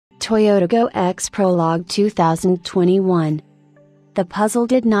Toyota Aygo X Prologue 2021. The puzzle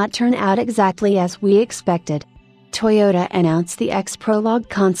did not turn out exactly as we expected. Toyota announced the X Prologue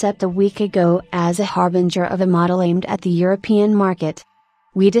concept a week ago as a harbinger of a model aimed at the European market.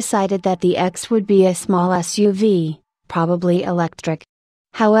 We decided that the X would be a small SUV, probably electric.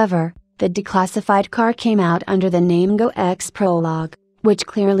 However, the declassified car came out under the name Aygo X Prologue, which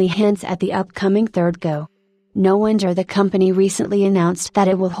clearly hints at the upcoming third Go. No wonder the company recently announced that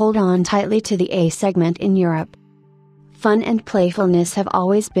it will hold on tightly to the A segment in Europe. Fun and playfulness have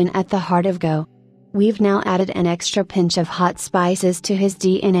always been at the heart of Go. We've now added an extra pinch of hot spices to his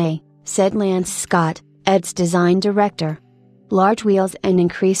DNA, said Lance Scott, Ed's design director. Large wheels and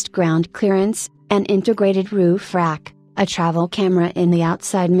increased ground clearance, an integrated roof rack, a travel camera in the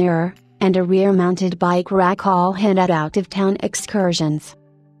outside mirror, and a rear-mounted bike rack all hint at out-of-town excursions.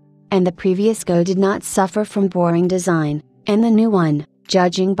 And the previous Go did not suffer from boring design, and the new one,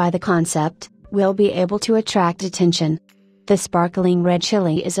 judging by the concept, will be able to attract attention. The sparkling red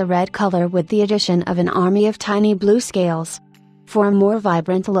chili is a red color with the addition of an army of tiny blue scales. For a more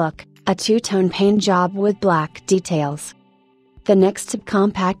vibrant look, a two-tone paint job with black details. The next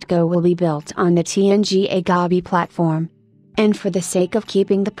subcompact Go will be built on the TNGA Gabi platform. And for the sake of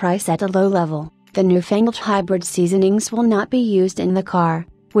keeping the price at a low level, the newfangled hybrid seasonings will not be used in the car,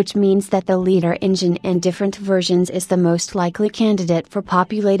 which means that the liter engine in different versions is the most likely candidate for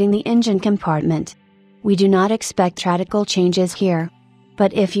populating the engine compartment. We do not expect radical changes here.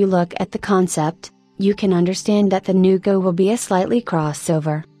 But if you look at the concept, you can understand that the new Go will be a slightly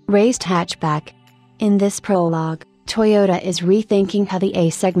crossover, raised hatchback. In this prologue, Toyota is rethinking how the A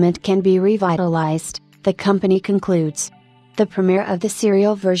segment can be revitalized, the company concludes. The premiere of the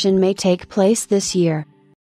serial version may take place this year,